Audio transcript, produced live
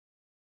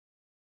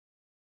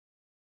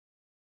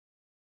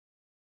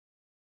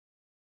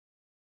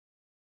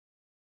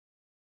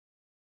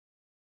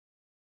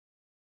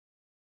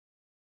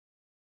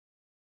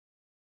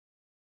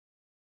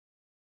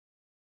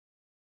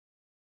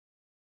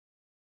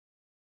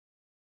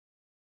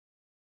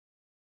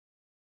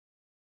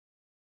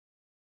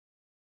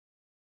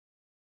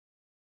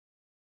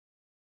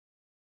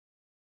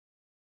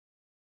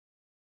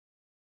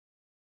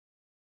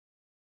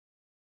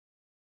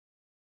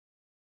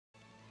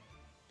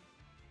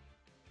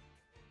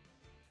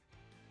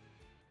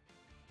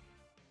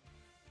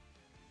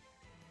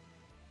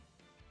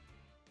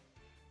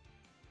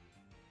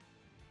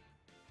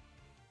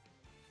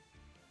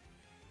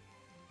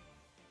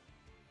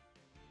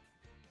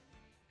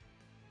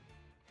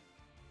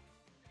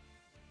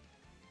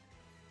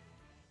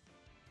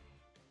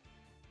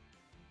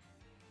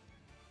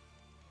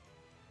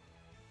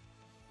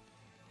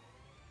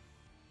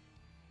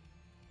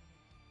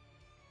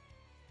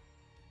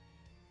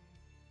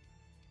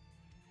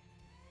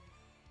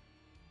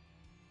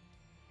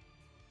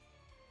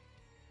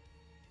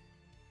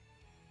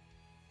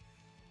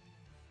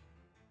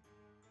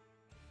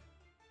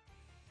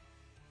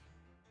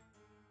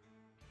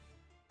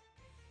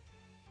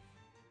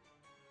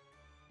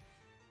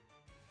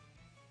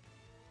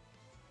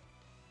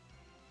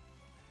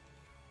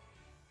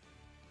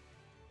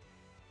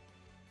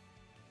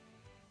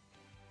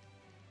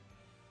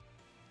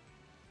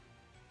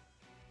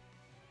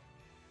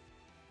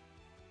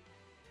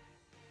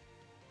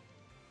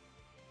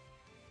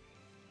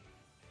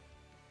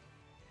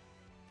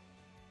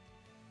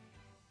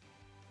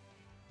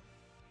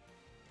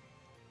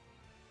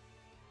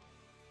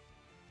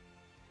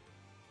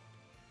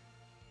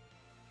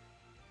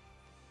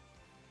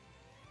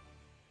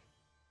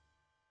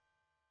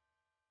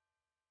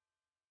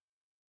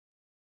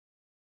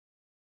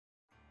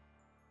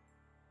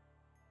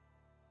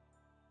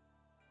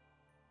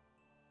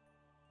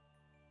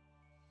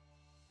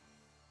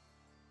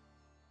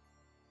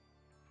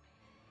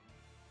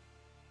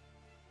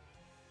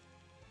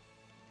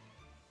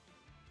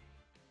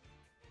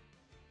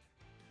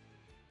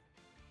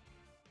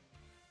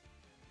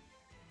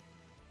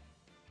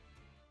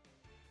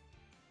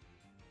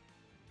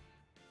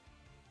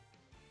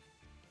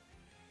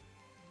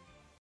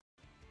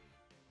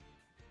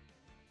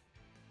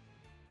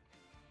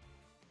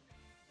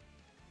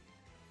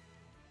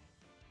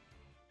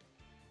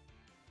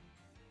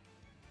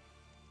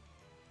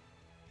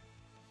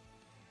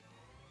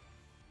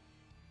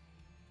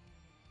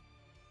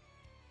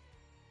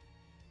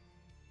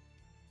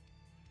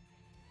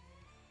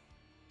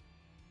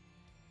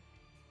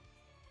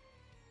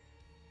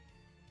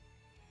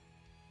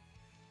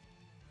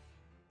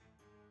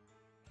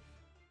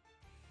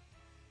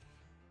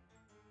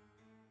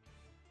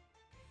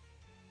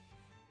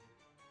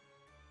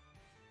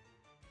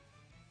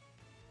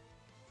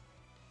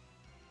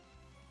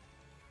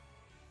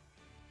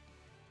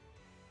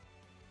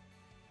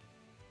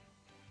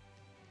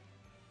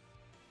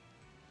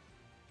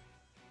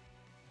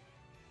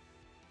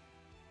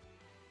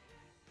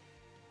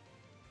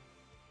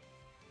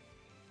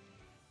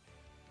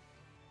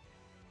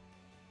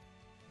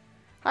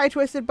Hi,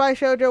 Twisted by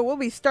Shoujo. We'll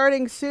be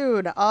starting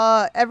soon.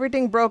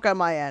 Everything broke on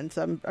my end,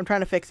 so I'm trying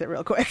to fix it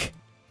real quick.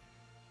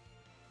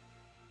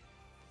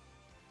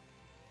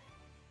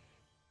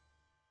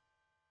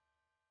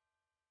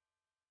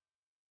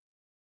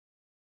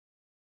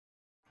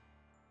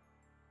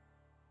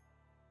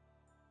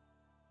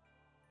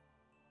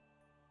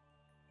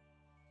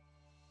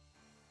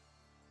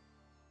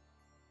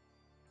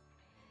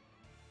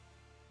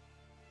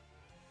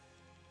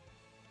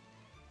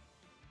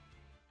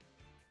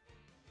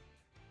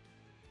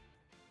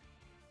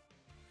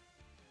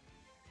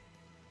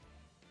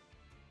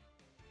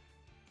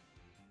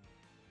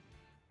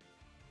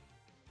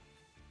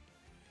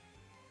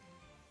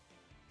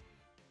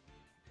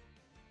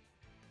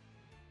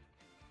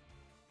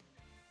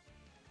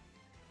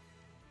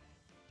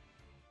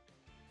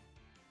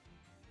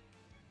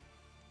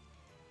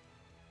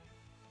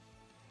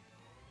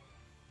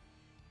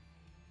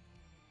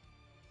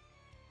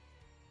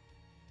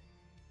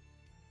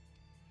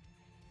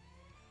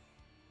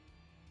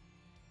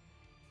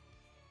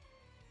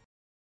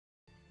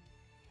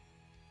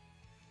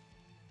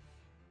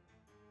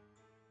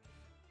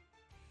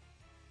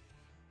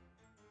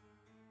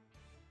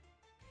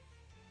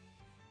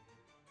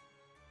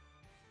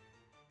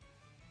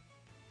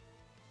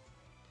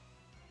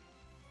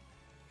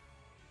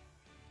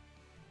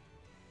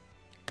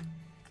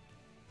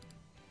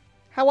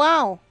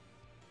 Hello.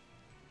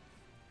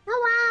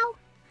 Hello.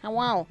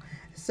 Hello.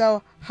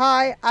 So,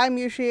 hi, I'm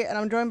Yushi, and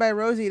I'm joined by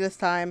Rosie this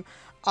time,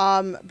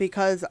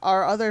 because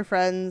our other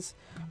friends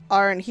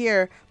aren't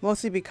here,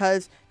 mostly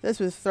because this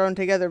was thrown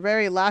together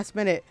very last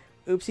minute.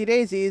 Oopsie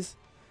daisies.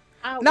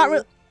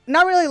 Not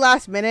really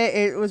last minute.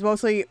 It was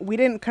mostly, we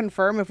didn't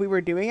confirm if we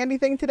were doing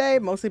anything today,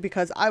 mostly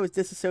because I was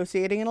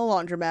disassociating in a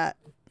laundromat.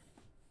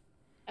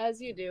 As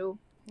you do.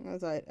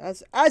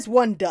 As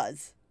one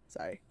does.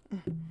 Sorry.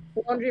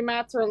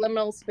 Laundromats are a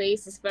liminal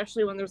space,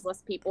 especially when there's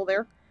less people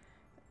there.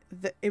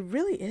 It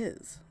really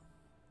is.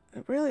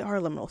 It really are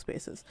liminal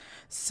spaces.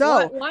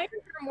 So why are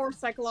there more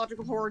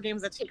psychological horror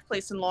games that take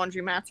place in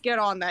laundromats? Get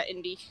on that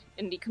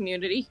indie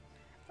community.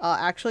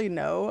 Actually,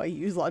 no. I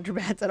use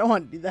laundromats. I don't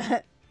want to do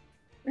that.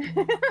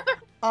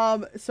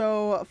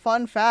 So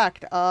fun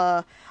fact.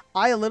 I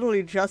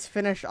literally just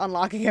finished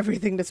unlocking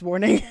everything this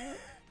morning.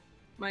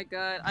 My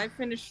God, I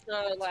finished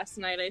last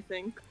night. I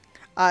think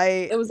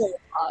it was a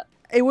lot.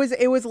 It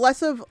was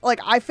less of, like,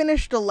 I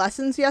finished the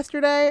lessons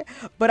yesterday,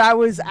 but I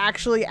was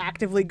actually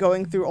actively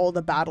going through all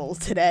the battles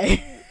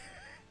today.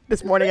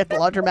 This morning at the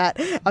laundromat.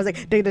 I was like,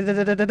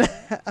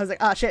 I was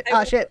like, ah shit,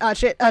 ah shit, ah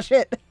shit, ah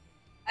shit.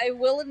 I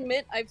will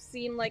admit I've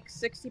seen like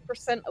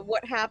 60% of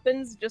what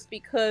happens just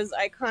because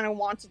I kind of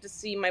wanted to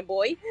see my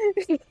boy.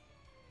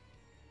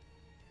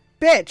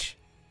 Bitch.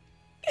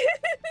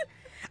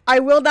 I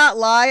will not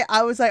lie.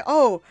 I was like,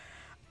 oh,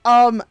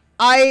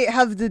 I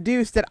have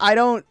deduced that I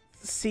don't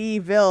see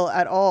Vil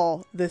at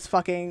all these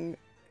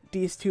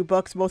two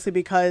books, mostly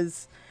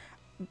because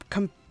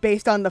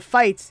based on the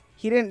fights,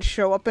 he didn't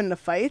show up in the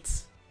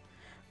fights.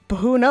 But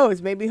who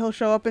knows? Maybe he'll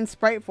show up in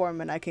sprite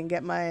form and I can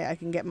get my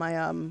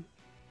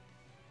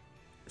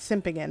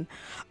simping in.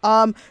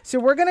 So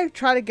we're gonna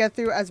try to get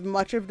through as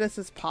much of this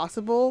as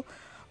possible.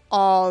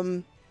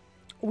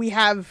 We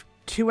have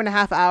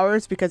 2.5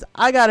 hours because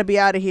I gotta be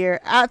out of here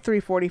at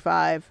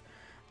 3:45,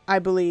 I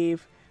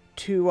believe,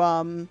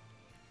 to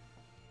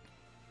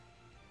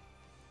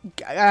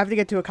I have to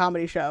get to a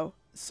comedy show.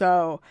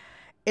 So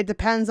it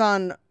depends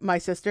on my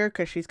sister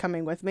because she's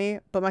coming with me,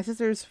 but my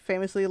sister's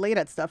famously late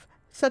at stuff,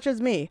 such as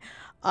me.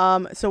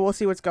 So we'll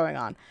see what's going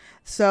on.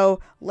 So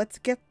let's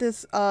get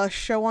this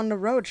show on the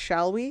road,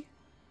 shall we?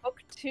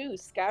 Book 2,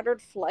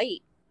 Scattered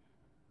Flight.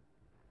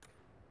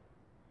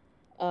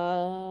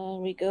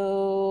 We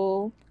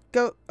go.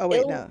 Oh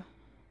wait, no.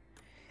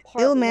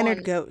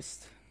 Ill-mannered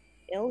ghost.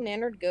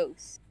 Ill-mannered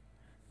ghost.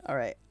 All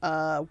right.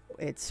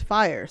 It's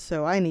fire,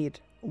 so I need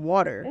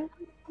water.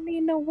 I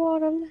need no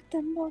water. Let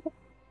them water.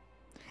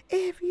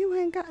 If you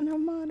ain't got no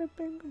water,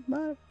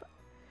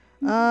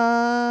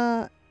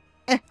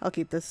 I'll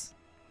keep this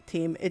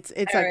team. It's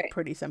like right.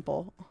 Pretty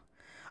simple.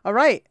 All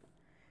right.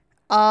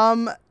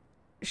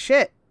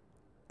 Shit.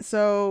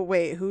 So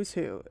wait, who's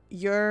who?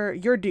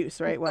 You're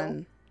Deuce, right?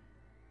 When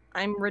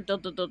I'm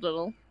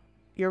Riddle.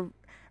 You're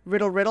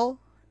Riddle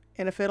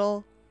in a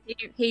fiddle.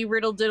 Hey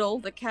Riddle Diddle,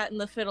 the cat and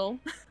the fiddle.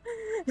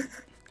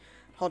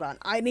 Hold on,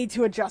 I need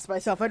to adjust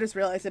myself. I just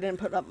realized I didn't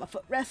put up my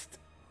footrest,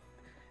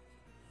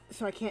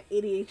 so I can't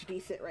ADHD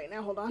sit right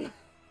now. Hold on.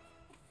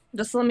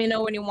 Just let me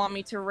know when you want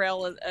me to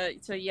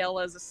yell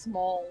as a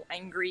small,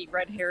 angry,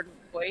 red-haired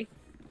boy.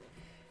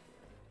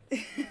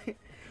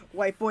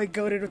 White boy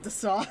goated with the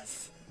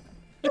sauce.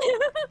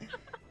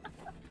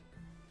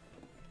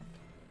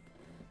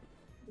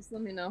 Just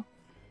let me know.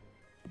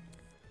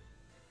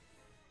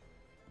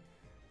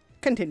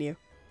 Continue.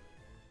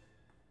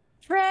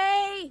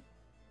 Trey!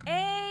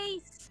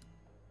 Ace!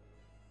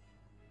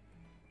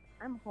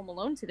 I'm home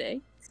alone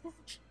today.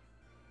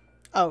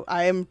 Oh,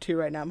 I am too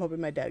right now. I'm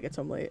hoping my dad gets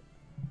home late.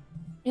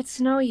 It's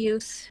no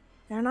use.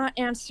 They're not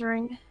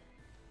answering.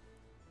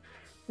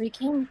 We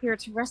came here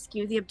to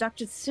rescue the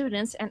abducted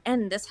students and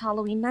end this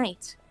Halloween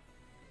night.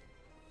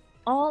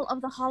 All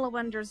of the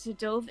Hollowenders who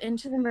dove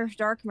into the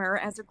dark mirror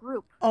as a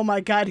group. Oh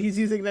my god, he's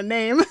using the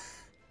name.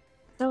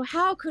 So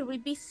how could we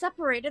be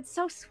separated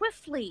so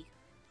swiftly?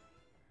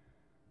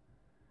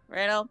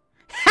 Riddle,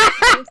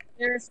 are you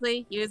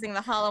seriously using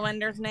the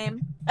Hollowenders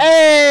name?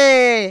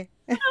 Hey!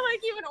 I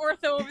like even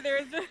Ortho over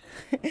there.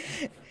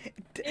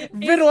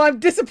 Riddle, I'm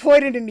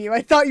disappointed in you.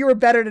 I thought you were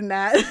better than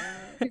that.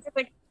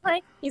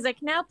 He's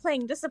like, now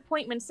playing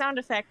disappointment sound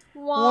effect.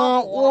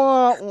 Wah,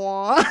 wah,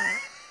 wah.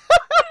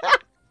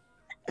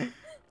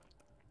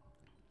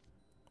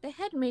 The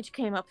head mage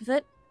came up with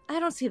it. I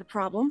don't see the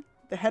problem.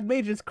 The head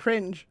mage is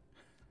cringe.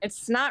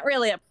 It's not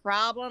really a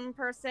problem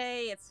per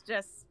se. It's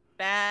just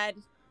bad,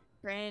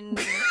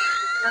 cringe.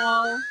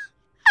 No.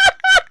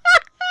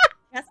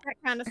 Guess that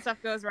kind of stuff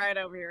goes right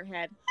over your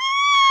head.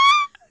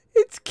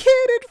 It's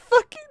canon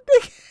fucking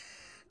big.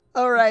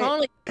 All right. If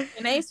only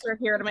an ace were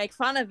here to make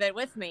fun of it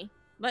with me.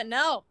 But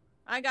no,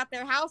 I got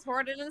their house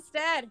hoarded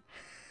instead.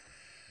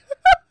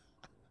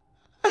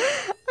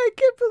 I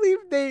can't believe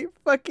they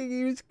fucking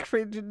used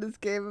cringe in this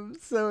game.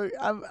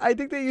 I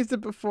think they used it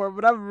before,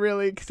 but I'm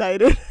really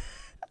excited.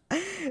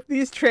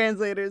 These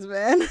translators,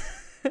 man.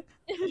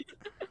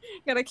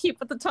 Gotta keep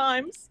with the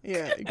times.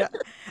 Yeah.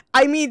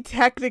 I mean,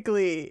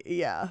 technically,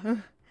 yeah.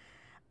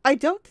 I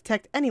don't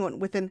detect anyone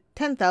within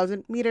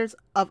 10,000 meters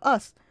of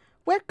us.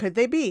 Where could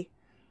they be?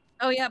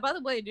 Oh yeah, by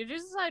the way, did you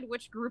decide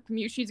which group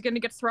Mushi's gonna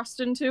get thrust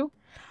into?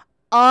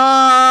 Not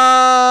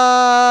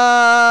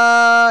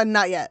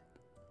yet.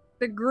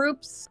 The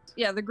groups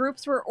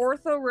were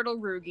Ortho, Riddle,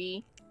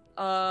 Rugi,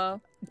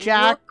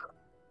 Jack, Rook,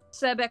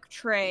 Sebek,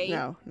 Trey.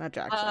 No, not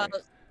Jack.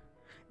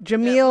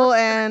 Jamil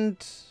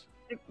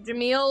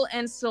Jamil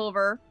and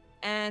Silver,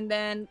 and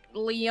then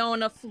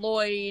Leona,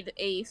 Floyd,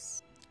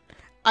 Ace.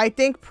 I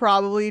think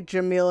probably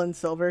Jamil and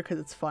Silver because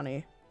it's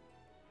funny.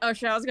 Oh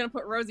shit, I was gonna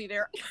put Rosie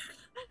there.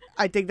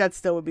 I think that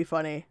still would be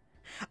funny.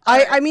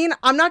 Right. I mean,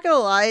 I'm not gonna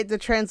lie, the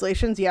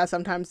translations, yeah,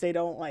 sometimes they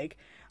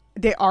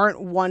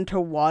aren't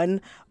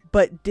one-to-one,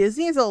 but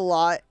Disney is a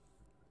lot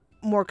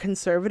more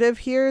conservative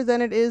here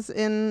than it is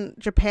in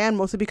Japan,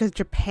 mostly because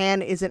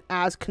Japan isn't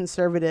as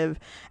conservative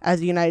as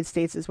the United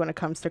States is when it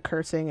comes to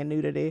cursing and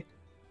nudity.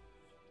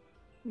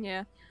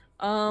 Yeah.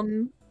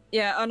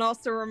 Yeah, and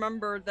also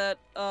remember that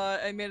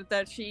I made it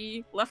that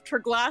she left her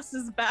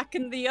glasses back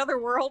in the other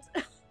world.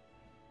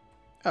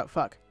 Oh,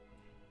 fuck.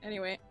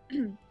 Anyway.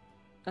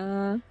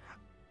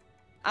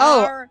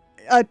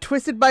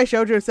 Twisted by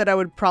Shoujo said I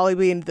would probably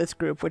be in this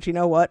group, which, you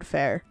know what?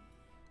 Fair.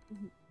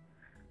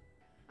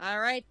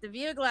 Alright, the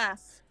view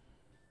glass.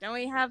 Don't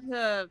we have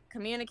the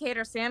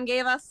communicator Sam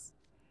gave us?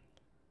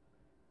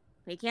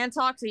 We can't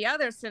talk to the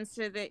others since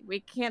they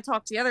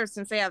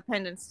have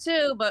pendants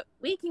too, but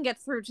we can get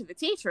through to the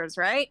teachers,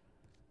 right?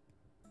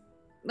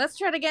 Let's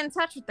try to get in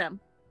touch with them.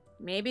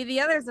 Maybe the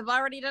others have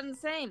already done the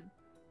same.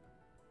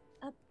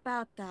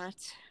 About that.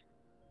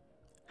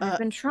 I've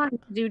been trying to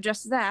do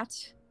just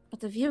that, but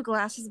the view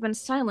glass has been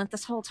silent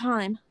this whole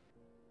time.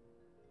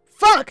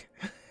 Fuck!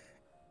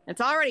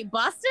 It's already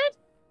busted?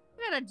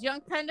 What kind of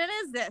junk pendant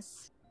is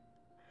this?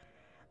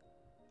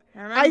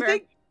 Remember,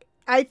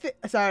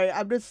 sorry,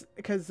 I'm just,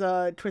 because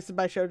Twisted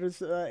by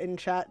Shoujo's in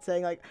chat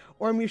saying, like,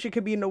 or Mushi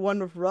could be in the one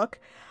with Rook.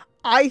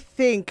 I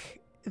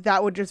think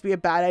that would just be a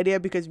bad idea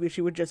because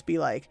Mushi would just be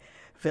like,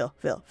 Vil,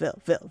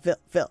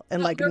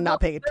 and, like,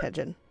 not paying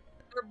attention.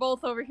 We're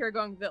both over here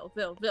going, Vil.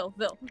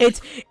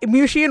 It's,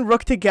 Mushi and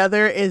Rook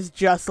together is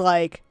just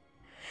like,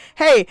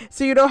 hey,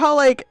 so you know how,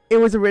 like, it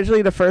was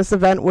originally the first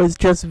event was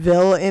just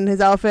Vil in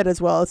his outfit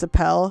as well as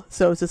Appel?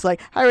 So it's just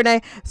like, hi,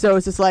 Renee. So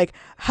it's just like,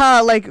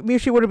 like,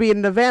 Mushi would be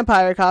in the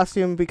vampire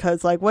costume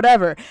because, like,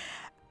 whatever.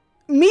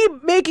 Me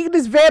making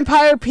this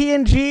vampire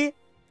PNG,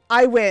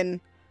 I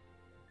win.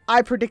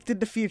 I predicted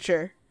the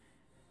future.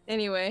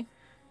 Anyway.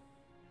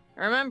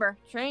 Remember,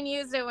 Train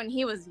used it when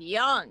he was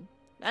young.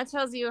 That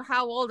tells you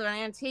how old of an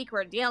antique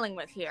we're dealing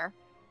with here.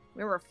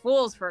 We were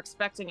fools for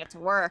expecting it to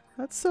work.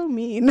 That's so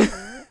mean.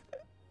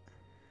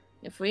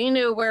 If we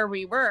knew where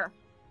we were,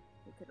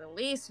 we could at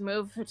least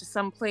move to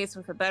some place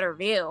with a better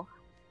view.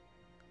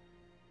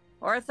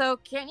 Ortho,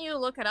 can't you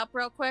look it up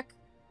real quick?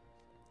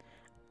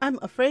 I'm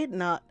afraid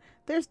not.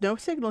 There's no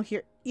signal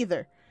here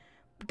either.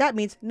 That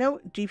means no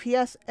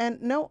GPS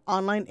and no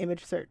online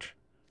image search.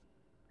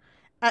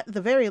 At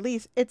the very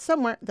least, it's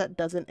somewhere that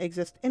doesn't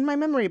exist in my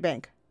memory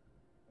bank.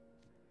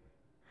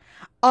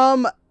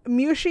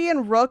 Mushi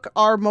and Rook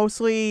are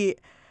mostly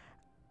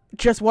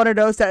just one of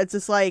those that it's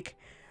just like,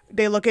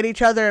 they look at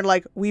each other and,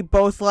 like, we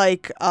both,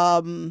 like,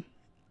 it's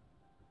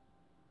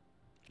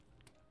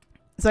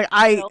like,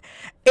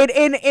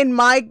 in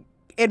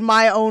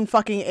my own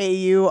fucking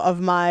AU of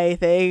my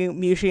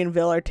thing, Mushi and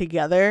Vil are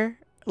together.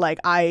 Like,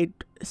 I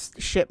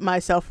ship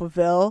myself with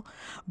Vil,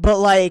 but,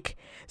 like,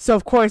 so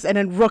of course, and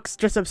then Rook's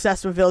just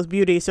obsessed with Vil's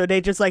beauty, so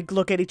they just, like,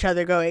 look at each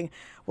other going,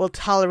 we'll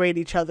tolerate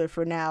each other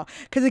for now.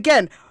 Because,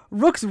 again,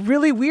 Rook's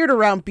really weird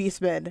around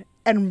Beastman,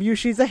 and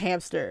Mushi's a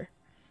hamster.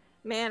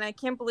 Man, I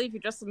can't believe you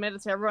just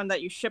admitted to everyone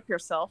that you ship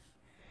yourself.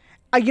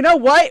 You know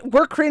what?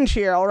 We're cringe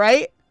here,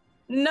 alright?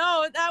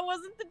 No, that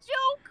wasn't the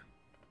joke.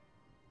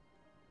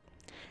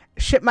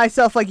 Shit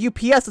myself like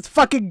UPS, let's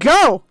fucking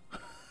go!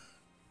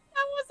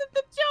 That wasn't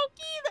the joke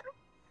either.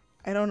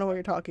 I don't know what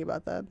you're talking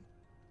about then.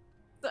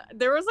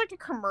 There was like a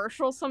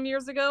commercial some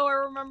years ago, I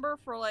remember,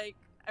 for like,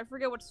 I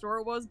forget what store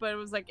it was, but it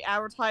was like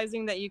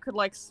advertising that you could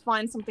like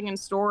find something in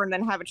store and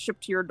then have it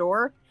shipped to your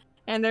door.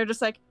 And they're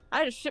just like,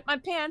 I just shipped my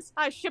pants,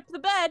 I shipped the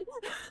bed.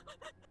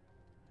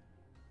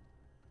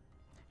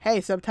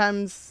 Hey,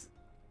 sometimes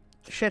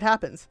shit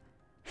happens.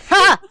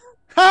 Ha!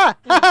 Ha!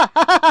 Ha! Ha!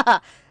 Ha!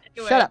 Ha!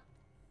 Anyway, Shut up.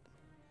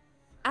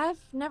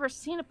 I've never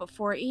seen it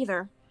before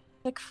either.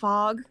 Thick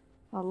fog,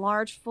 a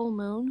large full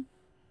moon,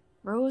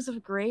 rows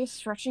of graves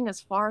stretching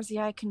as far as the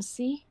eye can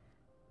see.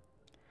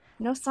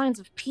 No signs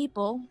of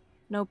people,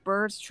 no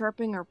birds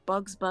chirping or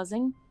bugs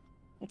buzzing.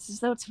 It's as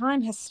though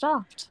time has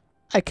stopped.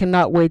 I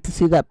cannot wait to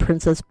see that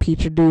Princess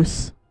Peach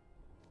Deuce.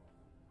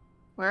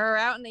 We're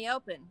out in the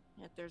open.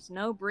 If there's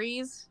no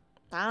breeze,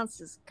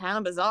 silence is kind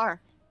of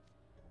bizarre.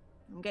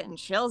 I'm getting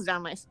chills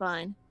down my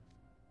spine.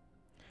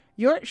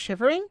 You're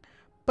shivering?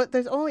 But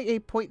there's only a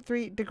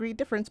 0.3 degree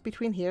difference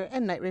between here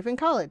and Night Raven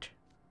College.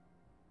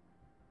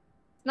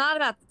 It's not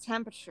about the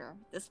temperature.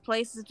 This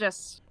place is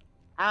just,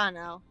 I don't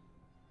know,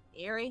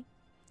 eerie.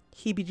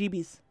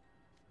 Heebie-jeebies.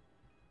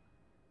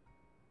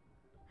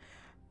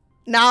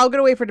 Now I'm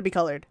gonna wait for it to be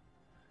colored.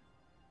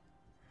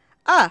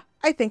 Ah,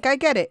 I think I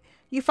get it.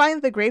 You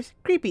find the graves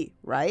creepy,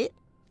 right?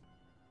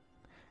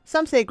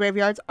 Some say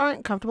graveyards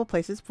aren't comfortable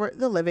places for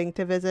the living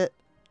to visit.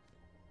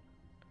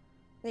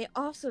 They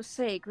also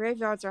say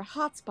graveyards are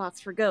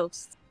hotspots for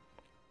ghosts.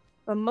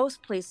 But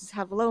most places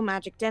have low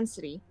magic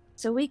density,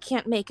 so we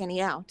can't make any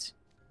out.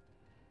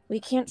 We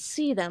can't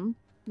see them.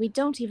 We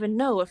don't even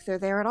know if they're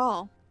there at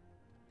all.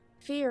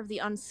 Fear of the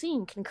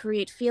unseen can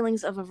create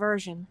feelings of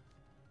aversion.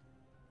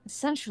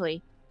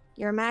 Essentially,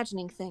 you're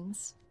imagining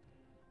things.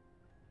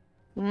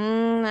 I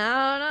don't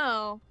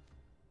know.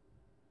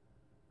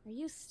 Are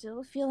you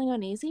still feeling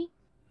uneasy?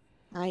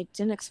 I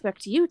didn't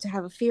expect you to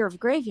have a fear of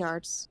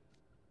graveyards.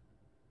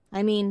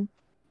 I mean,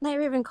 Night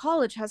Raven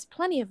College has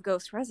plenty of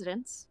ghost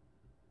residents.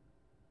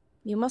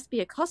 You must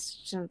be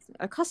accustomed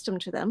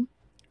to them,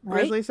 right?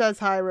 Grizzly says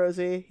hi,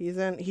 Rosie. He's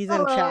in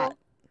Hello. chat.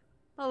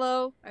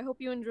 Hello. I hope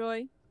you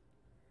enjoy.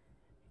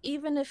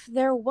 Even if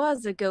there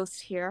was a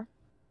ghost here,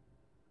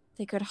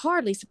 they could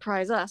hardly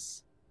surprise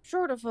us,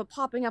 short of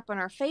popping up on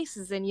our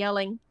faces and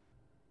yelling,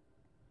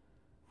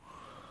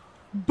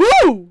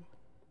 "Boo!"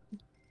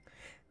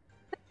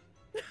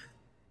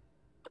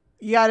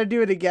 You gotta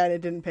do it again.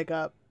 It didn't pick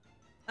up.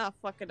 oh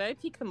fuck it, did I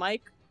peek the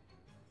mic?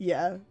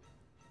 Yeah.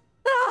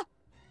 Ah!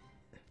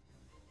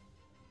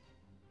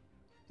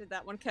 Did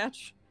that one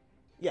catch?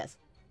 Yes.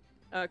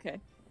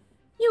 Okay.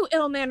 You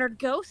ill-mannered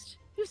ghost!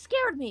 You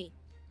scared me!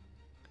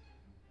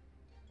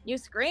 You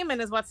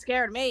screaming is what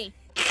scared me.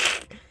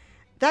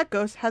 That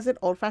ghost has an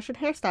old-fashioned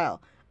hairstyle.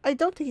 I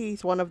don't think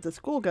he's one of the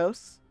school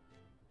ghosts.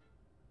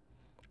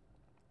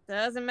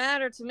 Doesn't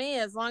matter to me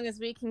as long as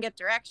we can get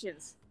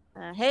directions.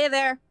 Hey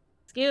there.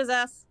 Excuse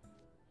us.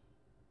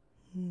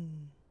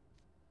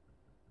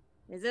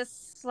 Is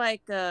this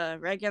like a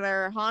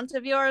regular haunt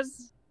of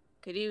yours?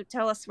 Could you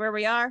tell us where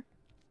we are?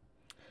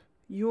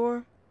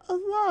 You're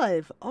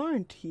alive,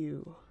 aren't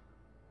you?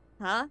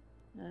 Huh?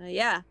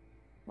 Yeah.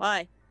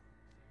 Why?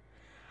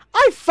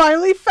 I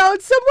finally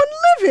found someone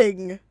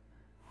living!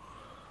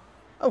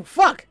 Oh,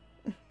 fuck!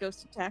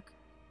 Ghost attack.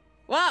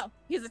 Wow,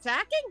 he's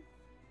attacking?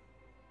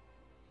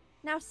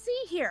 Now see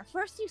here,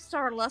 first you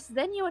startle us,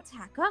 then you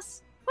attack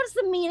us. What is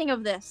the meaning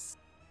of this?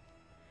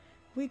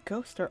 We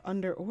ghosts are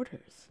under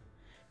orders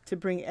to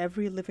bring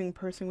every living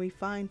person we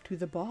find to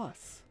the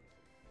boss.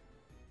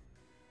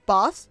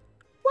 Boss?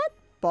 What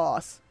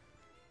boss?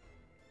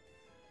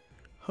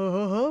 Ho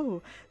ho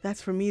ho!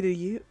 That's for me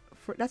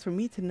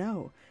to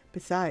know.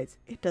 Besides,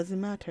 it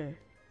doesn't matter.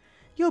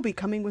 You'll be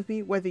coming with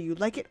me whether you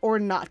like it or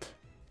not.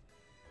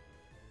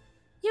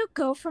 You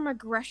go from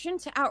aggression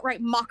to outright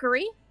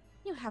mockery?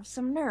 You have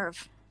some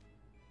nerve.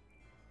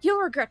 You'll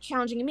regret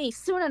challenging me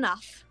soon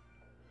enough.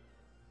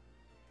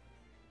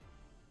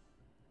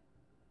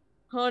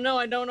 Oh no,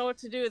 I don't know what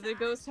to do. The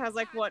ghost has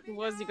like, what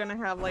was he gonna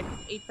have? Like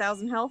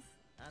 8,000 health?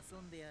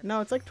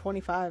 No, it's like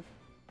 25.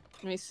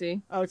 Let me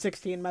see. Oh, it's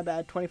 16, my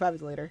bad. 25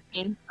 is later.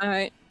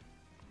 Alright.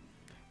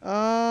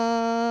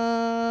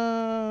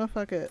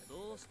 Fuck it.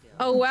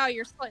 Oh wow,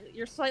 you're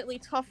slightly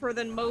tougher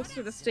than most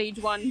of the stage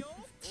 1.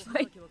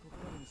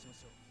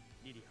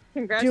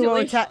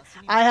 Congratulations.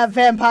 I have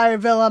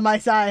Vampireville on my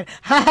side.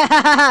 Ha ha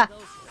ha ha!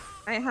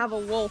 I have a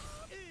wolf.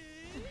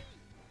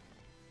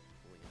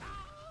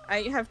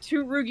 I have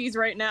 2 Roogies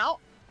right now.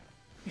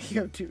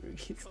 You have 2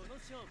 Roogies.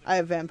 I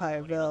have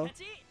Vampireville,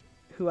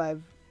 who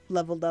I've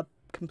leveled up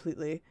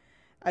completely.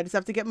 I just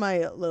have to get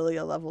my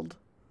Lilia leveled.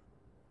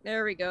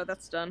 There we go,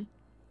 that's done.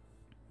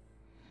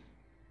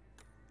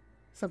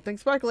 Something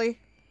sparkly.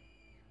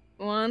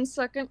 One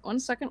second. I'm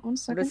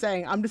just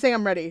saying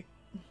I'm ready.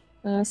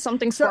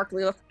 Something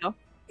sparkly, let's go.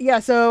 Yeah,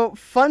 so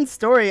fun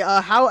story.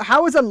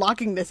 How is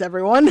unlocking this,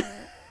 everyone?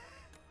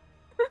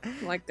 Oh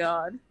my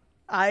god.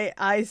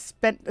 I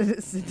spent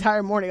this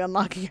entire morning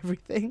unlocking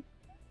everything.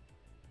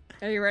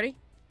 Are you ready?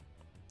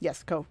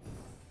 Yes, go.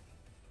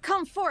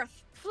 Come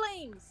forth,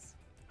 flames!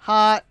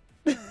 Hot.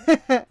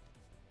 Aye!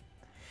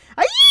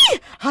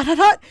 Hot, hot,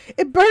 hot!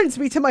 It burns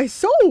me to my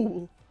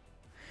soul!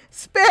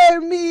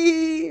 Spare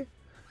me!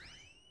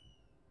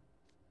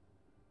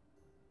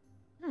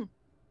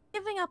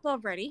 Giving up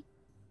already?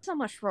 So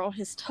much for all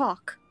his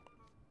talk.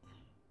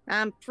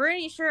 I'm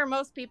pretty sure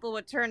most people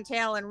would turn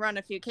tail and run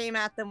if you came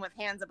at them with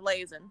hands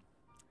ablazing.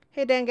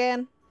 Hey,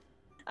 Dangan.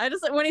 I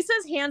just, when he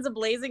says hands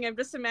ablazing, I'm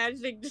just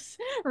imagining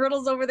just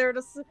Riddle's over there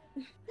just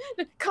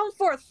come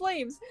forth,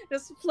 flames!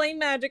 Just flame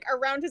magic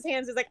around his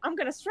hands. He's like, I'm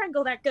gonna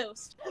strangle that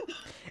ghost.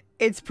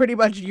 It's pretty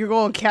much you're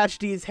gonna catch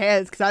these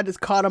hands because I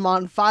just caught them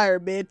on fire,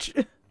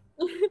 bitch.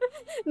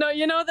 No,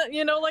 you know that,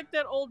 like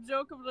that old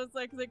joke of just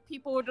like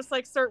people would just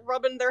like start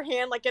rubbing their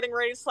hand like getting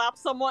ready to slap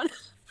someone.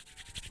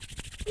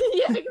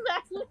 Yeah,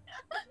 exactly.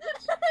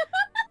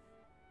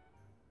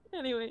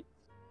 Anyway,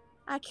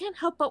 I can't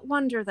help but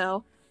wonder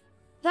though.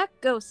 That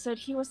ghost said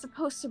he was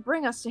supposed to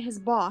bring us to his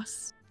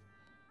boss.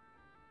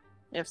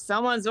 If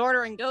someone's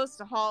ordering ghosts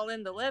to haul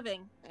in the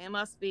living, it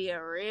must be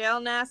a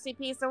real nasty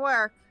piece of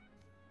work.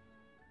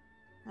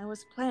 I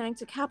was planning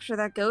to capture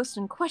that ghost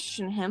and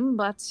question him,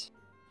 but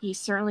he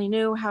certainly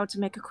knew how to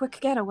make a quick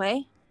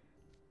getaway.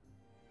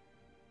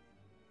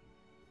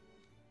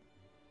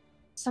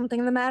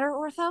 Something the matter,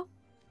 Ortho?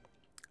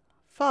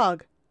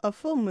 Fog, a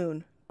full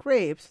moon,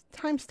 graves,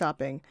 time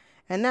stopping,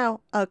 and now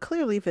a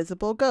clearly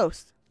visible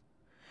ghost.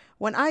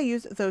 When I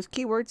use those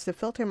keywords to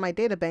filter my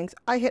databanks,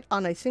 I hit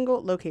on a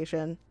single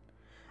location.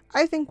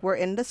 I think we're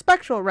in the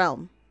Spectral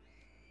realm.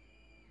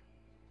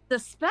 The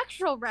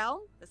Spectral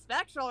realm? The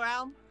Spectral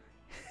realm?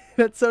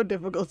 That's so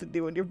difficult to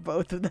do when you're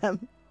both of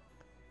them.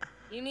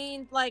 You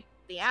mean, like,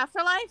 the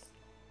afterlife?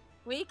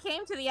 We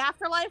came to the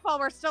afterlife while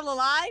we're still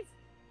alive?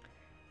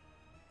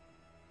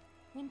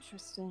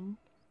 Interesting.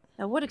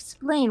 That would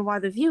explain why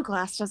the view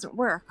glass doesn't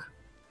work.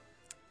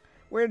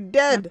 We're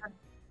dead.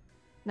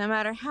 No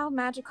matter how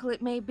magical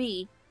it may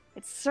be,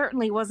 it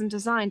certainly wasn't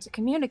designed to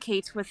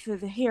communicate with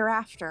the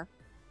hereafter.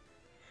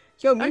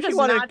 Yo, Mushi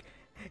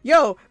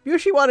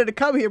wanted to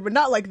come here, but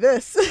not like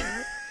this.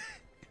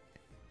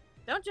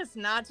 Don't just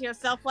nod to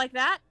yourself like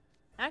that.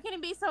 How can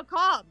you be so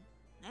calm?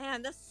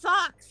 Man, this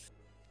sucks.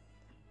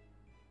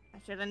 I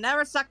should have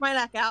never stuck my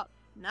neck out.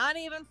 Not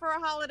even for a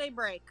holiday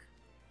break.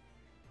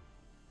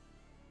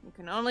 You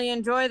can only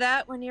enjoy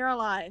that when you're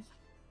alive.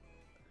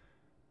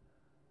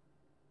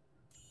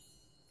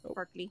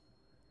 Sparkly.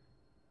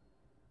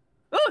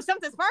 Ooh,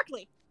 something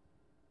sparkly!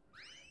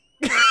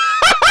 Just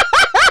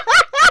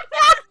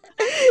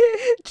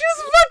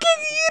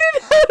fucking eat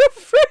it out of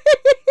frame!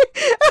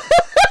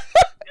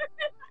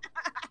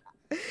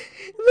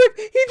 Look,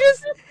 he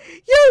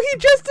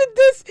just did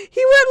this.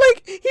 He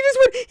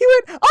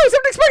went, oh,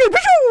 something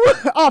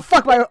sparkly! Oh,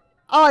 fuck,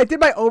 I did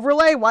my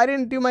overlay? Why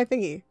didn't it do my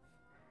thingy?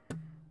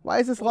 Why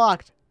is this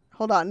locked?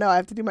 Hold on, no, I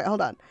have to do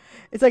hold on.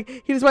 It's like,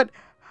 he just went,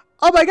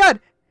 oh my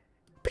god!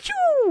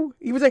 Pachoo!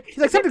 He's like,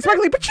 something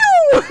sparkly,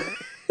 pachoo!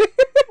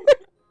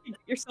 Get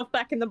yourself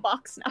back in the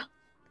box now.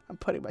 I'm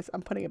putting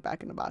it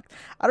back in the box.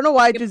 I don't know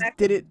why I just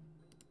did it.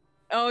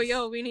 Oh,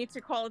 yo, we need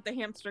to call it the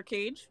hamster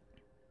cage.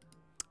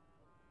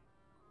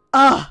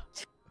 Ah,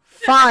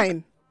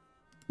 fine.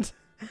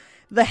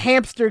 The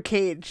hamster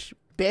cage,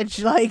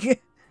 bitch,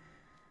 like.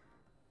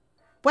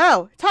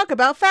 Wow, talk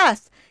about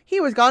fast. He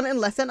was gone in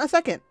less than a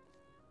second.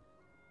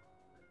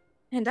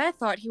 And I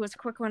thought he was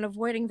quick when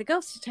avoiding the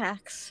ghost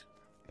attacks.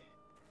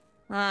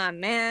 Ah,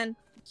 man.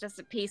 It's just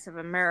a piece of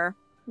a mirror.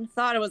 I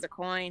thought it was a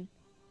coin.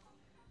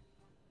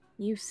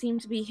 You seem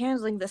to be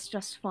handling this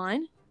just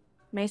fine.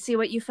 May I see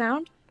what you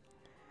found?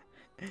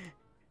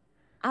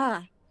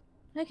 Ah,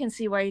 I can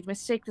see why you'd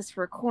mistake this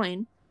for a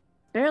coin.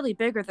 Barely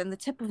bigger than the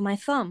tip of my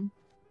thumb.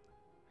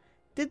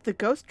 Did the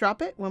ghost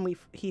drop it when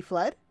he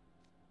fled?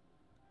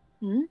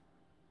 Hmm?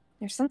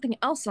 There's something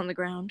else on the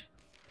ground.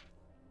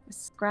 A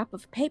scrap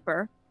of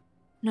paper?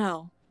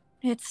 No,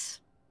 it's...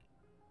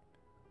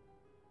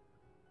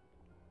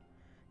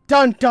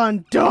 Dun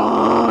dun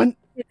dun!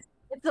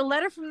 It's a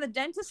letter from the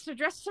dentist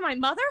addressed to my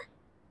mother?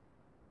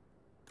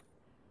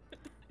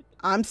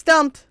 I'm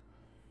stumped.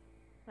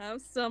 I'm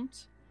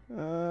stumped.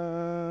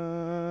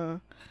 Ooh,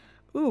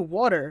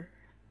 water.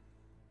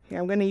 Here,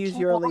 I'm gonna use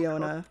your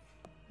Leona.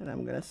 And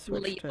I'm gonna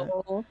switch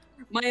to...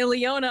 My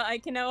Leona, I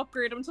can now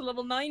upgrade him to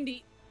level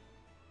 90.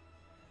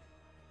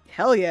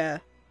 Hell yeah.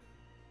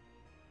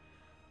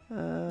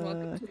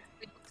 Welcome to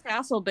the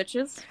castle,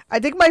 bitches. I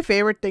think my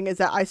favorite thing is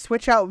that I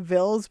switch out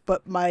Vils,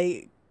 but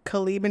my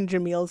Khalib and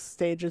Jamil's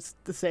stage is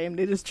the same.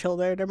 They just chill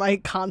there. They're my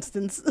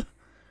constants.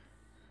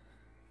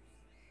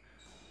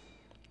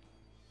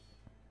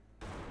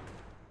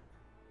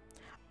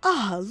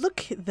 Ah,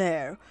 look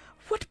there.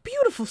 What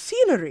beautiful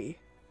scenery.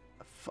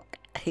 Fuck,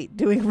 I hate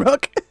doing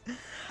Rook.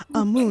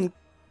 A moon.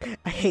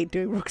 I hate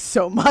doing Rook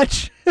so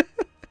much.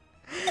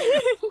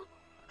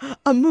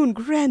 A moon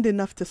grand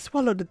enough to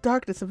swallow the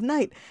darkness of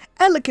night.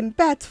 Elegant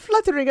bats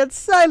fluttering on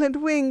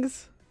silent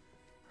wings.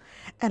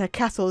 And a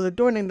castle is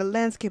adorning the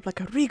landscape like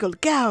a regal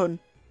gown.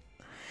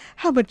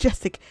 How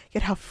majestic,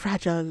 yet how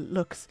fragile it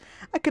looks.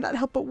 I cannot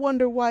help but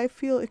wonder why I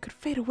feel it could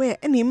fade away at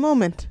any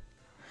moment.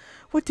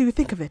 What do you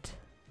think of it?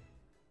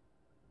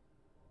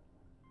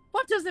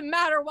 What does it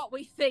matter what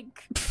we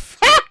think?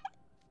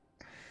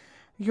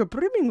 You're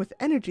brimming with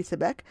energy,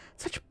 Sebek.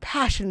 Such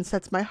passion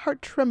sets my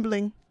heart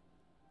trembling.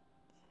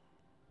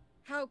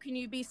 How can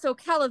you be so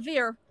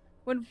cavalier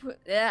when...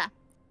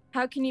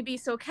 How can you be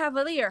so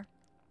cavalier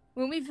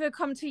when we've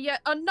come to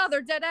yet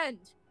another dead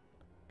end?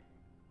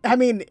 I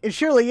mean, it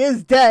surely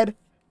is dead.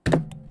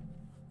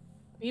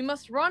 We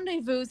must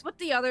rendezvous with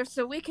the others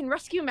so we can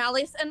rescue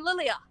Malleus and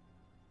Lilia.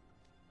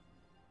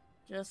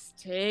 Just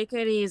take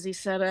it easy,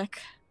 Sebek.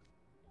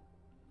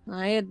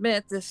 I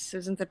admit this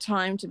isn't the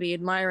time to be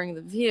admiring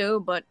the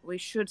view, but we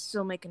should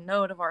still make a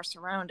note of our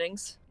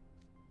surroundings.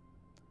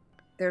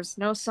 There's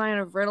no sign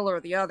of Riddle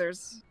or the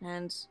others,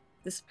 and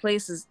this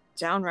place is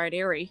downright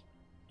eerie.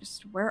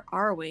 Just where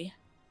are we?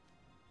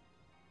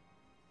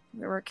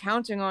 We were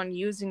counting on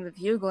using the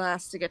view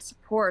glass to get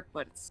support,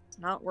 but it's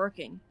not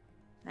working.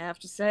 I have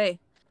to say,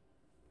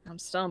 I'm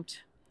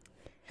stumped.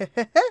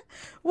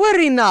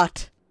 Worry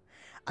not.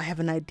 I have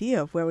an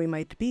idea of where we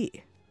might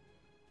be.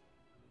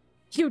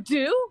 You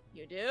do?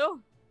 You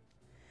do?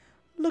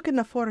 Look in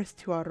the forest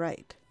to our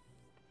right.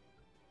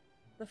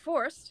 The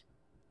forest?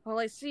 All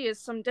I see is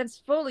some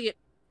dense foliage.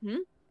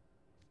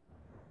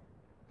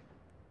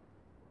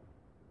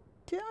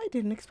 I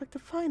didn't expect to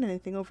find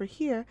anything over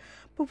here,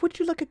 but would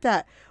you look at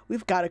that?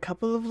 We've got a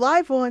couple of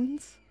live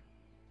ones.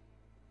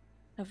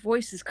 A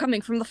voice is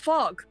coming from the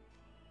fog.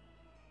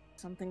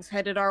 Something's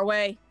headed our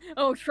way.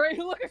 Oh, Trey,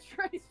 look at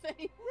Trey's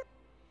face.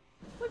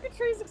 Look at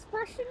Trey's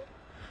expression.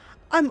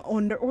 I'm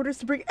under orders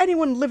to bring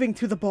anyone living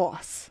to the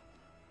boss.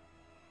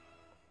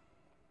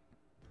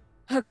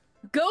 A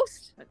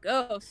ghost? A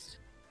ghost.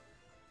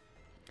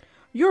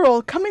 You're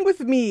all coming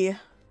with me.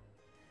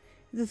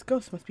 This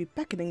ghost must be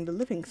beckoning the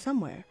living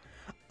somewhere.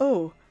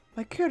 Oh,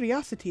 my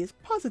curiosity is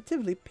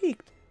positively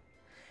piqued.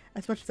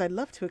 As much as I'd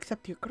love to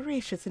accept your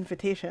gracious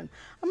invitation,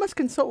 I must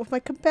consult with my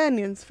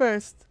companions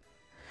first.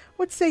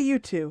 What say you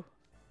two?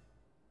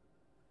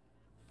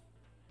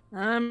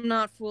 I'm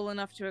not fool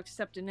enough to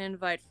accept an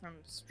invite from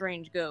a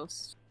strange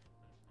ghost.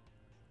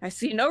 I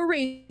see no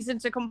reason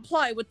to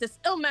comply with this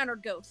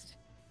ill-mannered ghost.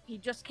 He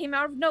just came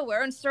out of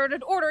nowhere and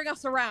started ordering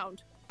us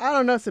around. I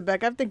don't know,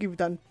 Sebek. I think you've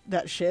done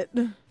that shit.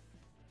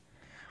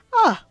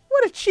 Ah,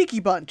 what a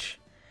cheeky bunch.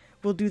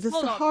 We'll do this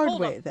the hard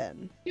way,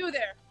 then. You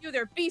there,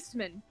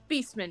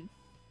 Beastman.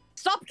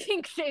 Stop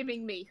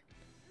kink-shaming me.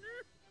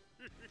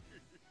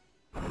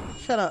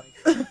 Shut up.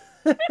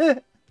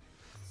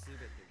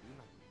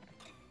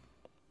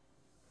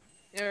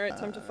 Alright,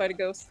 time to fight a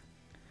ghost.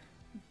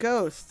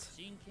 Ghost.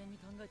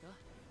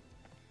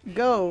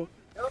 Go.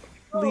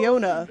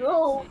 Leona.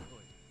 Go.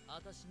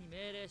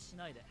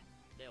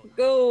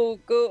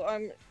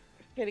 I'm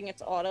hitting it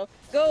to auto.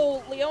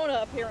 Go,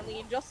 Leona,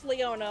 apparently. Just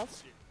Leona.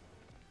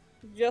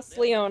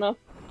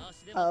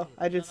 Oh,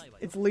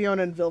 it's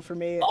Leona and Vil for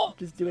me,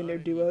 just doing their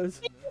duos.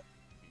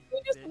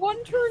 We just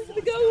one turn to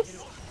the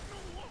ghost.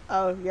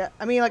 Oh, yeah.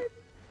 I mean, like,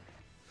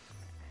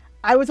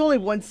 I was only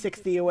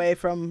 160 away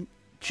from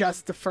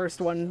just the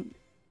first one.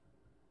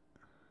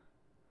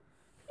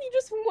 He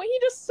just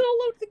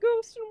soloed the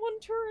ghost in one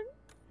turn.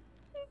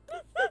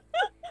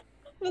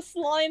 The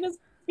slime is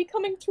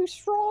becoming too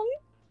strong.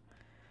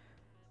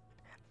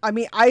 I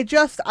mean, I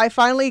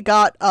finally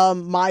got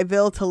my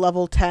Vil to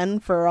level 10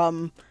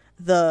 for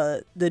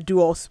the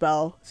dual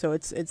spell, so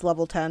it's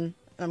level 10.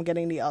 I'm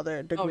getting the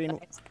green.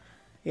 Nice.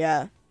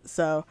 Yeah,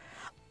 so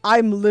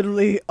I'm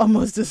literally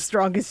almost as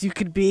strong as you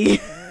could be.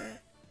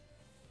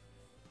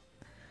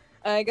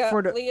 I got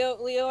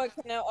Leo. I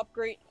can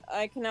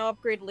now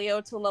upgrade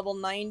Leo to level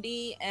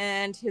 90,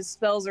 and his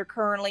spells are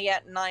currently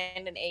at 9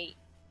 and 8.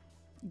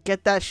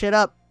 Get that shit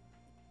up.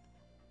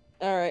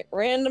 All right,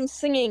 random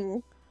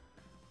singing.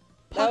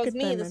 That was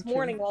me Dimension. this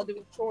morning while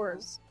doing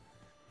chores.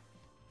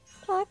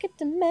 Pocket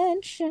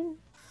Dimension.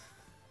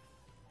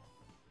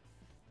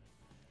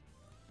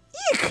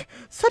 Eek!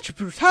 Such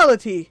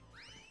brutality!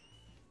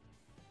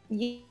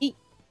 Yeet.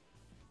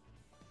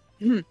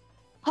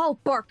 All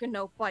bark and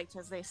no bite,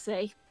 as they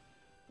say.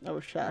 Oh,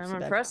 shafts.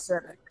 I'm impressed,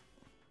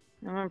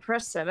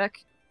 Sebek.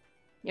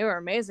 You are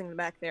amazing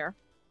back there.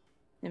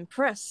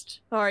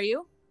 Impressed, are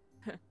you?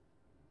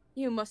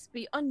 You must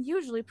be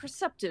unusually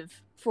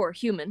perceptive for a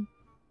human.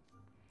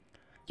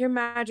 Your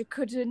magic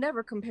could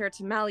never compare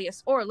to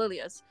Malleus or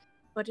Lilia's,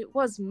 but it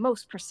was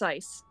most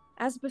precise,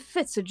 as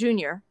befits a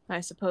junior,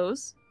 I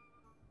suppose.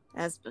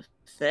 As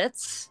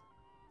befits?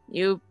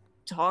 You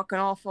talk an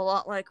awful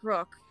lot like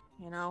Rook,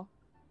 you know.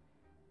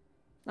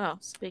 Oh,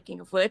 speaking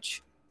of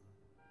which,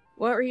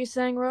 what were you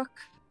saying, Rook?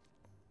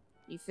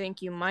 You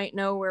think you might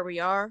know where we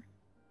are?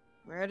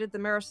 Where did the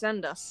mirror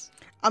send us?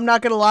 I'm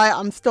not gonna lie,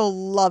 I'm still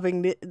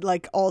loving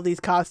all these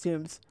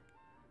costumes.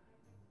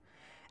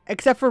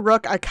 Except for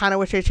Rook, I kind of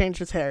wish I changed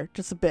his hair.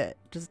 Just a bit.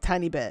 Just a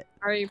tiny bit.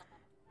 Are you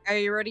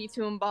ready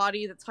to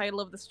embody the title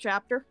of this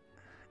chapter?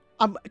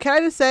 Can I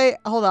just say,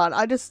 hold on,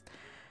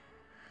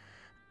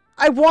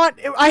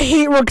 I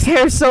hate Rook's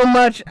hair so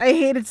much. I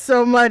hate it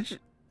so much.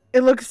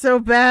 It looks so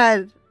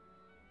bad.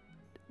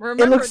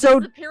 Remember, It looks this so...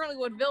 is apparently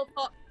what Vil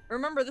thought.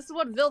 Remember, this is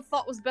what Vil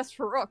thought was best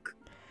for Rook.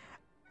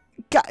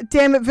 God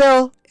damn it,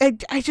 Vil.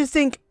 I just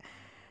think...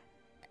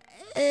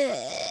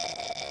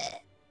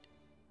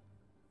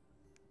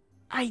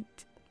 I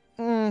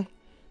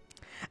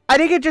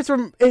think it just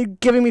from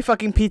giving me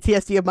fucking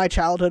PTSD of my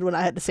childhood when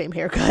I had the same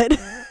haircut.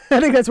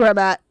 I think that's where I'm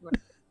at.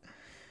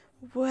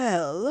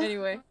 Well.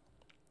 Anyway.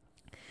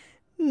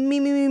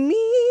 Me.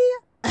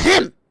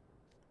 Ahem.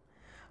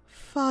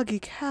 Foggy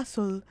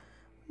castle,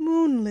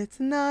 moonlit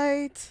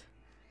night.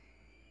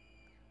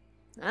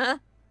 Huh?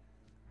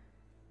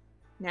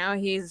 Now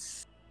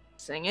he's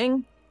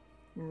singing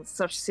with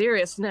such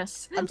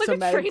seriousness. I'm Look so at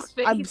mad. Trey's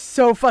face. I'm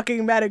so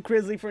fucking mad at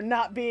Grizzly for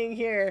not being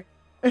here.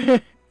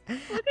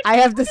 I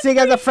have to sing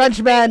as a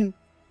Frenchman.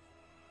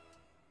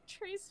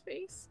 Trey's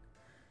face.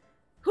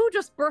 Who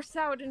just bursts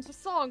out into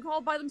song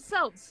all by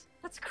themselves?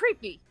 That's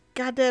creepy.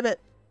 God damn it.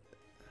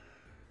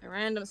 The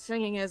random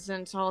singing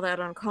isn't all that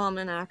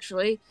uncommon,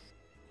 actually.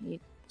 He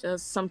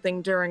does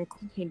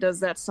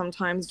that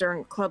sometimes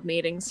during club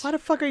meetings. Why the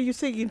fuck are you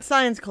singing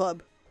Science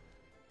Club?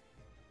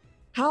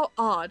 How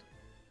odd.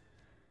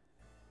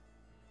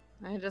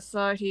 I just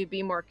thought he'd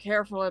be more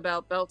careful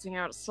about belting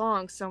out a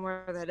song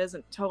somewhere that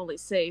isn't totally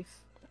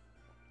safe.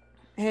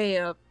 Hey,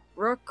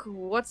 Rook,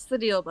 what's the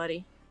deal,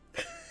 buddy?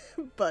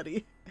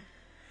 Buddy.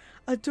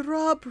 A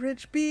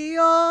drawbridge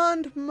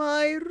beyond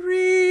my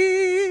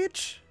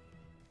reach.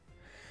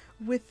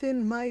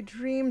 Within my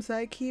dreams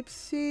I keep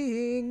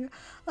seeing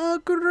a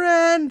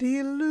grand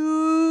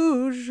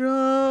illusion.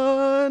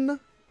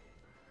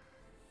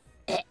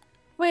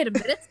 Wait a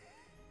minute.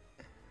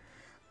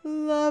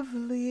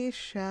 Lovely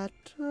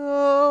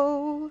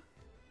chateau.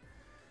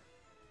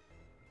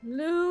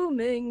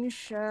 Looming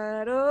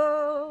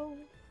shadow.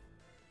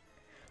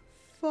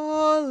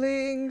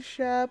 Falling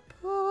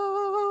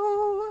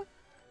chapeau.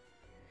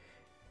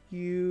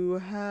 You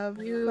have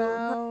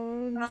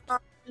found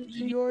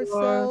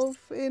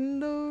yourself in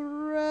the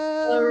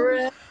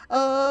realm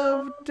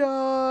of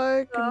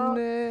darkness.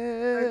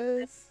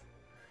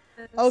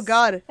 Oh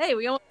god. Hey,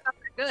 we almost got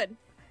there good.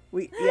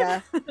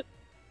 Yeah.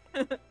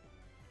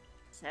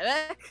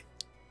 Sebek?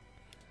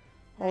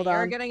 Hold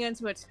You're on. getting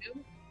into it too?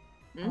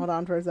 Hold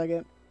on for a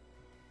second.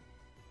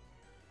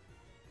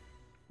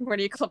 Where are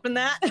you clipping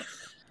that?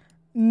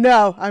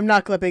 No, I'm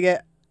not clipping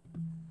it.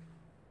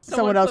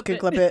 Someone else can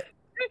clip it.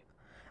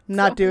 I'm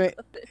not doing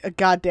it.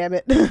 God damn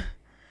it.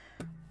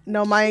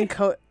 No, my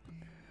encode.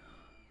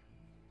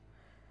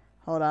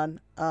 Hold on.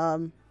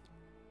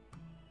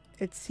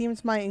 It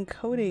seems my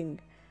encoding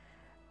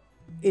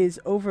is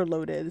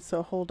overloaded,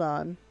 so hold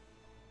on.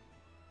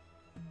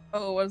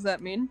 Oh, what does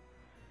that mean?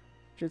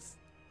 Just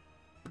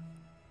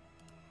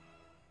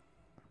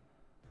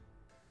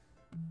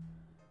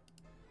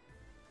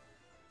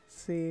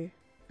see.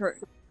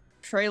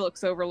 Trey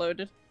looks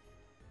overloaded.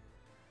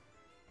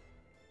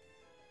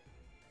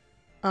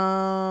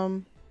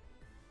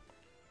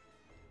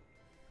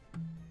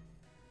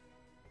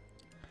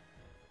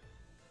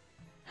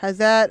 Has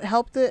that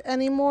helped it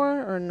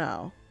anymore or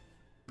no?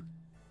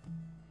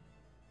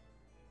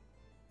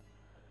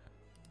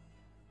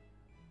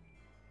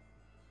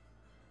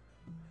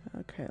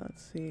 Okay,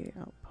 let's see.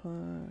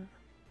 Output.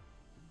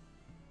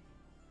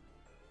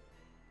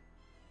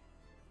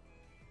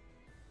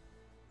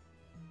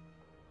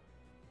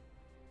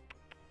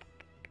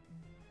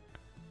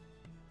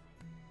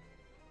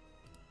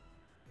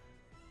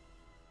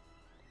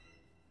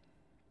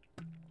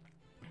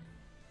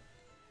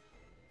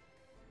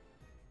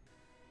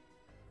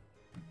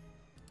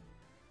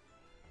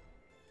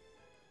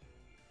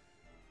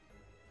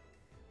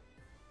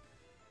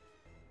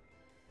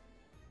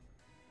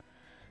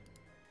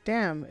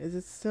 Damn, is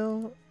it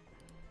still...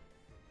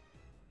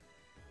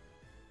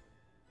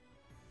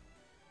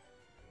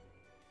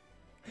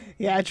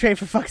 Yeah, Trey,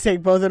 for fuck's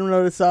sake, both of them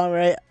know the song,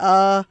 right?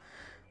 Let's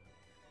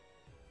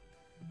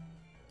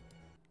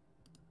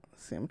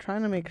see, I'm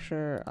trying to make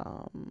sure,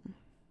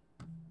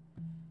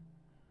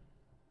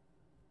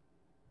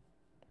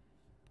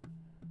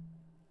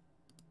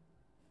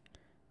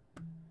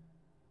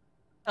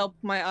 Help,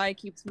 my eye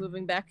keeps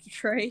moving back to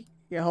Trey.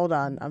 Yeah, hold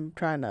on, I'm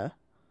trying to...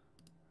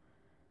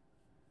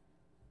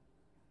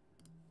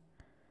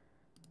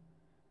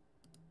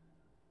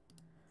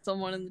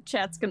 Someone in the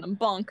chat's gonna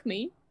bonk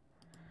me.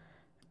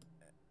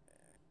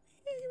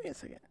 Give me a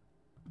second.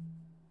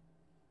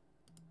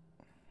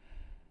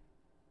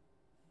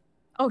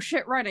 Oh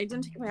shit, right, I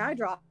didn't take my eye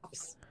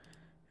drops.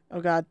 Oh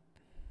god.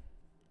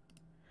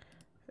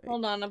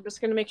 Hold on, I'm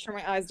just gonna make sure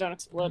my eyes don't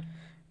explode.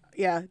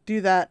 Yeah, do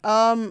that.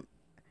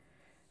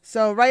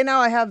 So right now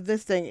I have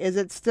this thing. Is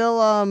it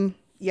still,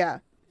 yeah.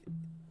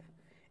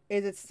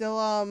 Is it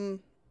still,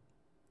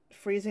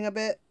 freezing a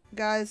bit,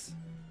 guys?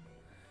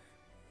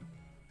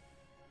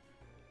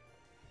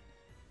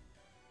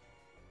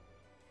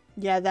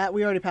 Yeah, that,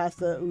 we already passed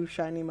the ooh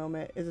shiny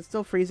moment. Is it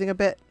still freezing a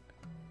bit?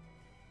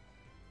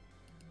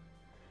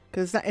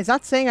 Because it's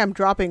not saying I'm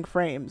dropping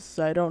frames,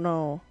 so I don't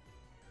know.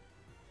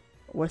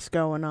 what's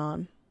going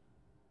on.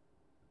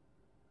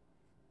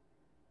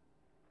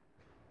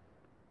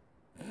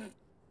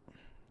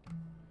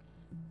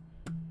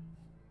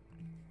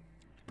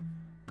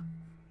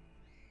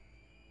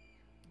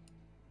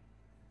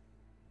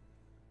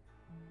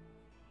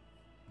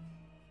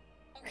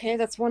 Okay,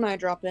 that's one eye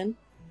drop in.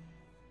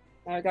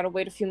 I gotta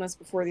wait a few minutes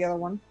before the other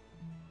one.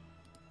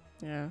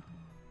 Yeah.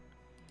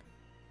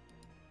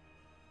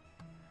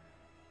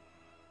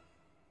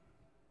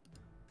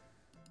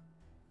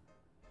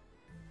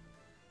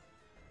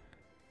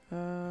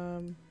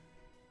 I'm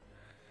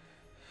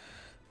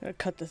gonna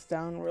cut this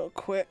down real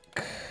quick.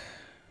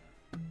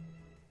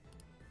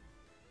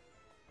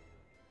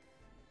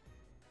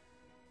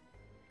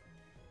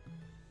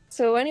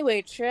 So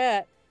anyway,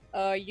 chat,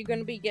 you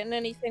gonna be getting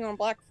anything on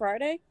Black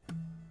Friday?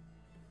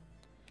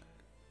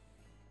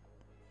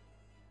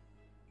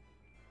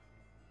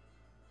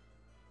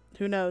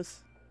 Who knows?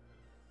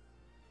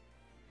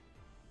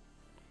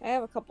 I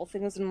have a couple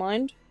things in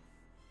mind.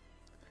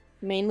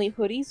 Mainly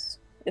hoodies,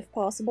 if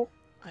possible.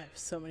 I have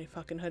so many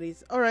fucking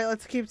hoodies. Alright,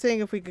 let's keep seeing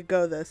if we could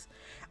go this.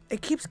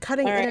 It keeps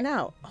cutting in and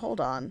out.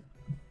 Hold on.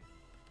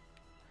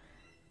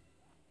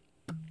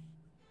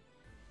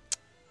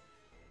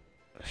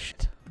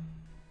 Shit.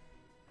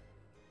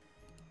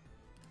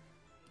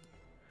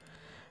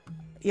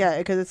 Yeah,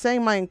 because it's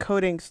saying my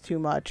encoding's too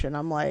much, and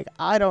I'm like,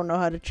 I don't know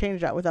how to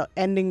change that without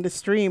ending the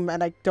stream,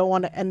 and I don't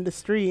want to end the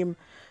stream,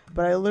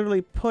 but I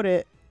literally put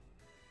it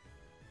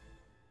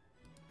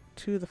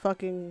to the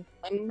fucking...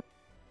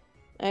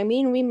 I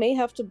mean, we may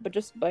have to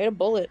just bite a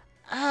bullet.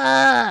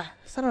 Ah!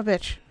 Son of a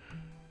bitch.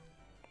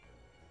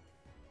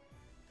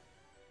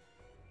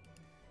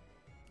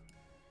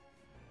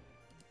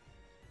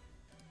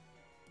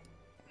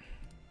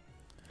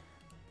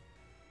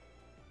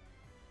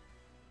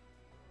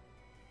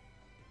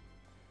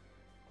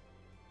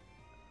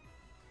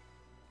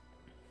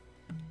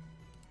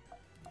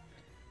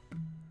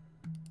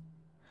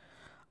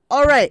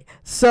 Alright,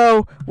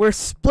 so we're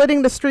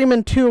splitting the stream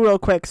in two real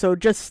quick, so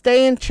just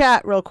stay in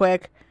chat real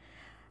quick.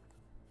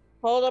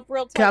 Hold up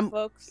real tight,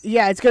 folks.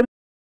 Yeah, it's gonna